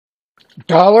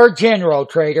Dollar General,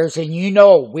 traders, and you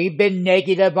know we've been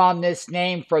negative on this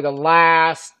name for the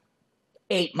last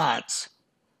 8 months.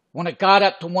 When it got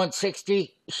up to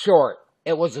 160, short.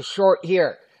 It was a short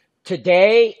here.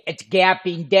 Today, it's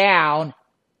gapping down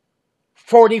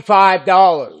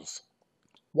 $45.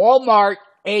 Walmart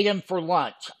ate them for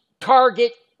lunch.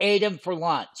 Target ate them for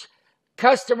lunch.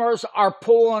 Customers are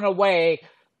pulling away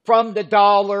from the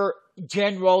Dollar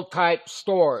General type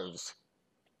stores.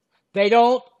 They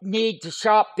don't need to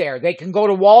shop there. They can go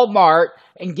to Walmart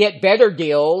and get better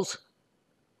deals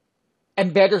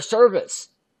and better service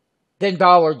than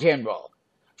Dollar General.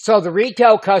 So the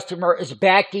retail customer is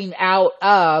backing out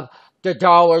of the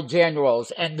Dollar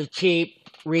Generals and the cheap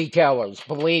retailers,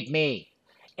 believe me.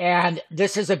 And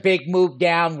this is a big move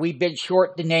down. We've been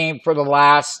short the name for the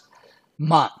last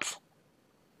month.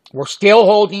 We're still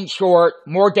holding short,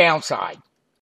 more downside.